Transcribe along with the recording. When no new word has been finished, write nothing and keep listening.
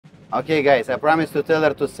Okay, guys, I promised to tell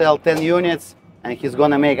her to sell 10 units, and he's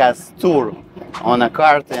gonna make us tour on a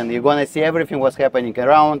cart, and you're gonna see everything what's happening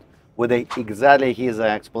around with exactly his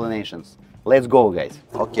explanations. Let's go, guys.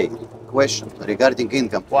 Okay, question regarding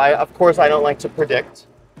income. Well, of course, I don't like to predict.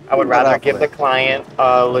 I would rather give the client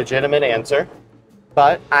a legitimate answer.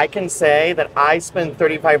 But I can say that I spend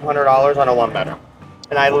 $3,500 on a one-bedroom,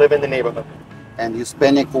 and I live in the neighborhood. And you're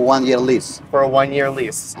spending for 1 year lease? For a 1 year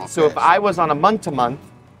lease. Okay. So if I was on a month-to-month,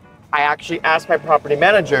 I actually asked my property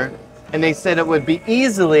manager, and they said it would be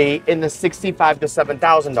easily in the $65,000 to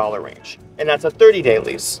 $7,000 range. And that's a 30-day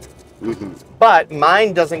lease. Mm-hmm. But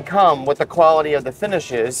mine doesn't come with the quality of the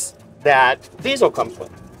finishes that diesel comes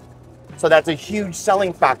with. So that's a huge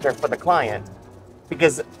selling factor for the client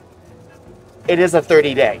because it is a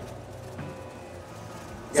 30-day.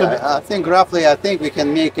 So I think roughly, we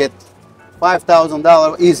can make it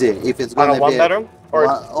 $5,000 easy if it's going to be on a one-bedroom.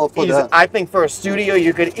 I think for a studio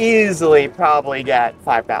you could easily probably get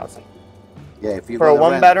 $5,000. Yeah, if you for a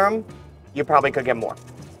one-bedroom, you probably could get more.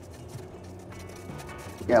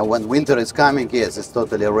 Yeah, when winter is coming, yes, it's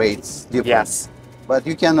totally rates different. Yes. But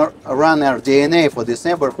you can run our DNA for this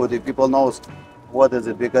neighborhood if people knows what is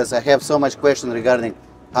it, because I have so much question regarding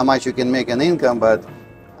how much you can make an income, but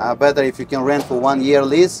better if you can rent for 1 year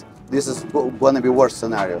lease. This is going to be worst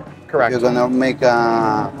scenario. Correct.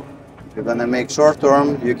 You're gonna make short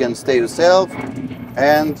term. You can stay yourself,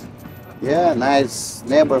 and yeah, nice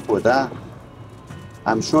neighborhood, huh?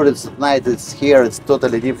 I'm sure it's at night. It's here. It's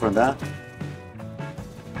totally different, huh?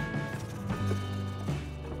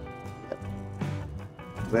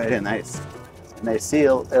 Very nice. And I see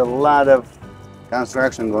a lot of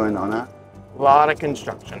construction going on, huh? A lot of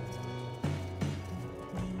construction.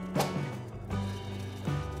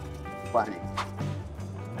 Funny.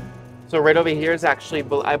 So right over here is actually,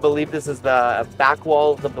 I believe this is the back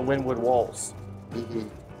walls of the Wynwood walls. Mm-hmm. And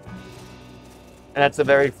that's a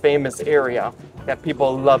very famous area that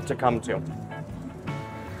people love to come to.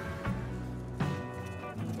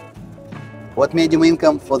 What medium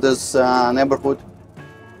income for this neighborhood?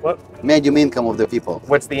 What? Medium income of the people.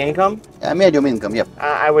 What's the income? Medium income, yep.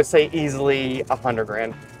 I would say easily 100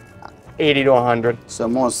 grand, 80 to 100. So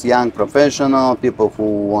most young professional, people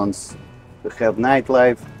who wants to have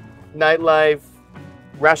nightlife. Nightlife,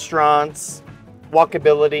 restaurants,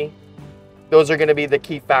 walkability. Those are going to be the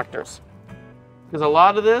key factors. Because a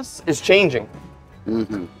lot of this is changing.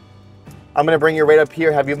 Mm-hmm. I'm going to bring you right up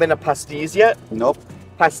here. Have you been to Pastis yet? Nope.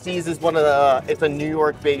 Pastis is it's a New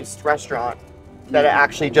York-based restaurant that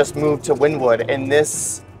actually just moved to Wynwood, and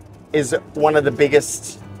this is one of the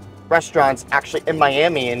biggest restaurants actually in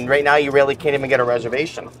Miami, and right now you really can't even get a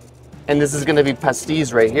reservation. And this is going to be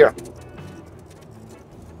Pastis right here.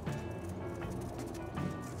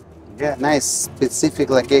 Yeah, nice specific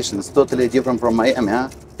location. It's totally different from Miami, huh?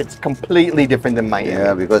 It's completely different than Miami.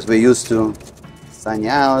 Yeah, because we used to Sunny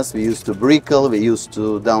House, we used to Brickell, we used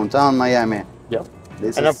to downtown Miami. Yep.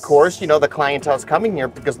 And of course, you know, the clientele's coming here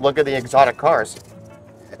because look at the exotic cars.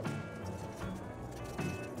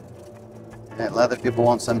 Yeah, a lot of people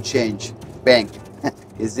want some change. Bank.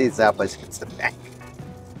 It's opposite. It's the bank.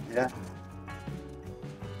 Yeah.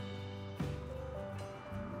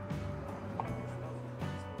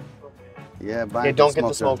 Yeah, bank. Yeah, don't get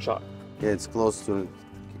the smoke shot. Yeah, it's close to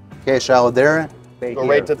cash out there. Go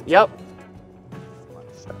right to the, yep.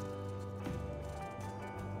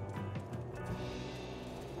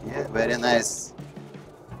 Yeah, very nice.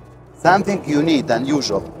 Something unique,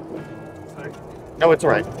 unusual. No, it's all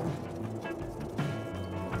right.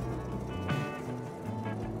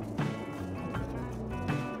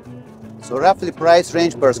 So roughly price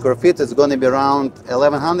range per square feet is going to be around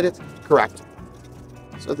 1,100? Correct.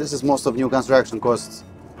 So this is most of new construction costs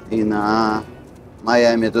in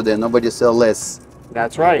Miami today. Nobody sell less.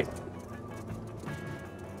 That's right.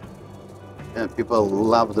 Yeah, people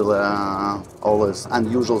love the, all this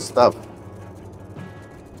unusual stuff.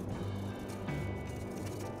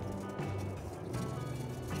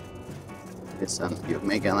 Listen, you're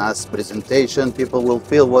making us presentation, people will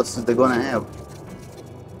feel what they're gonna have.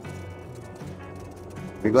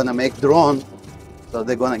 We're gonna make drone, so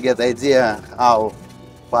they're gonna get idea how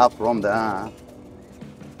far from the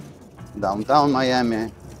downtown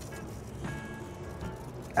Miami.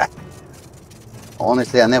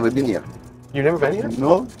 Honestly, I've never been here. You've never been here?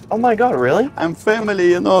 No. Oh my God, really? I'm family,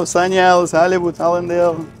 you know, Sunny House, Hollywood,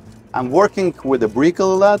 Allendale. I'm working with the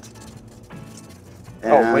Brickell a lot.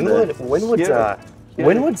 And,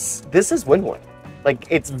 Wynwood's, this is Wynwood. Like,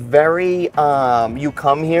 it's very, you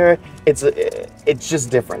come here, it's just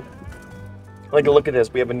different. Like, look at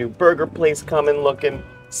this. We have a new burger place coming, looking,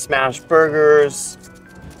 smash burgers.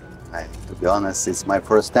 To be honest, it's my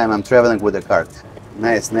first time I'm traveling with a cart.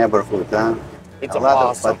 Nice neighborhood, huh? It's a lot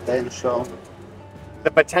awesome. of potential.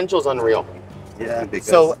 The potential's unreal. Yeah, because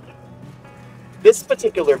So this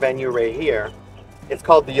particular venue right here, it's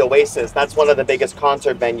called the Oasis. That's one of the biggest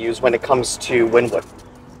concert venues when it comes to Wynwood.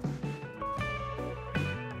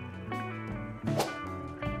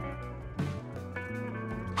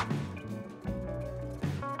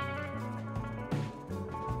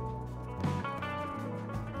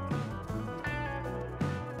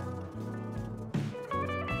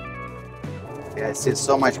 yeah, I see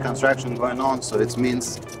so much construction going on, so it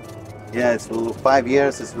means, yeah, it's 5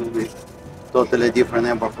 years, it will be totally different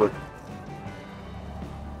neighborhood.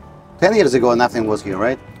 10 years ago, nothing was here,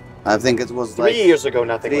 right? I think it was like 3 years ago,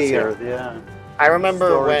 nothing was 3 here. years, yeah. I remember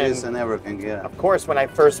Storages when, and everything, yeah. of course, when I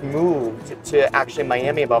first moved to actually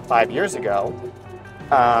Miami about 5 years ago,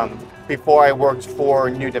 before I worked for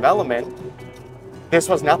new development, this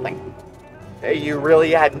was nothing.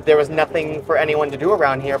 There was nothing for anyone to do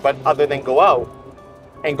around here but other than go out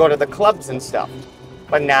and go to the clubs and stuff.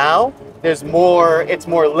 But now it's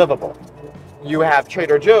more livable. You have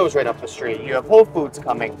Trader Joe's right up the street. You have Whole Foods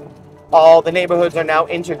coming. All the neighborhoods are now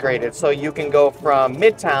integrated, so you can go from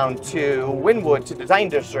Midtown to Wynwood to Design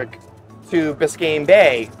District to Biscayne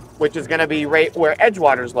Bay, which is going to be right where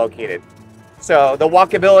Edgewater is located. So the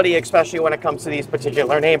walkability, especially when it comes to these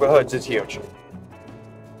particular neighborhoods, is huge.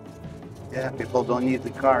 Yeah, people don't need the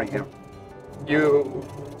car here. You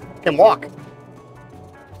can walk.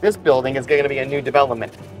 This building is going to be a new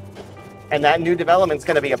development, and that new development is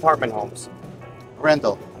going to be apartment homes,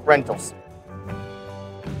 rentals.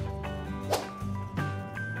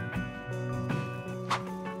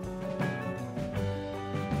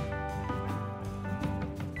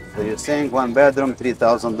 So you're saying 1 bedroom,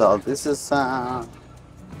 $3,000. This is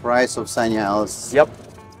price of Sunny House. Yep.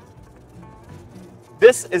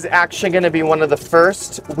 This is actually going to be one of the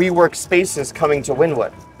first WeWork spaces coming to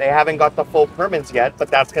Wynwood. They haven't got the full permits yet, but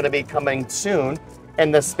that's going to be coming soon.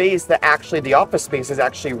 And the space the office space is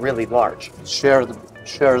actually really large. Shared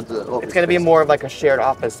office. It's going to be more of like a shared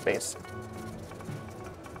office space.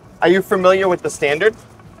 Are you familiar with the Standard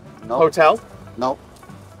Hotel? No.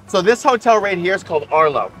 So this hotel right here is called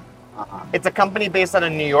Arlo. It's a company based out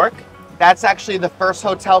of New York. That's actually the first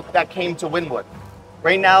hotel that came to Wynwood.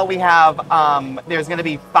 Right now we have, there's going to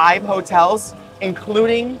be 5 hotels,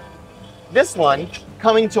 including this one,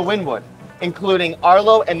 coming to Wynwood, including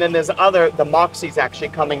Arlo, and then there's the Moxie's actually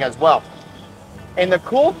coming as well. And the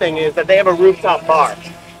cool thing is that they have a rooftop bar.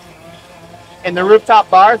 And the rooftop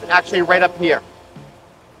bar is actually right up here.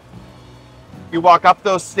 You walk up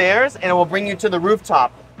those stairs and it will bring you to the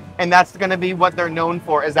rooftop. And that's going to be what they're known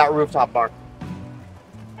for, is that rooftop bar.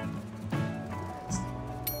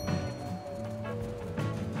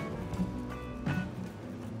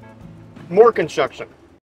 More construction.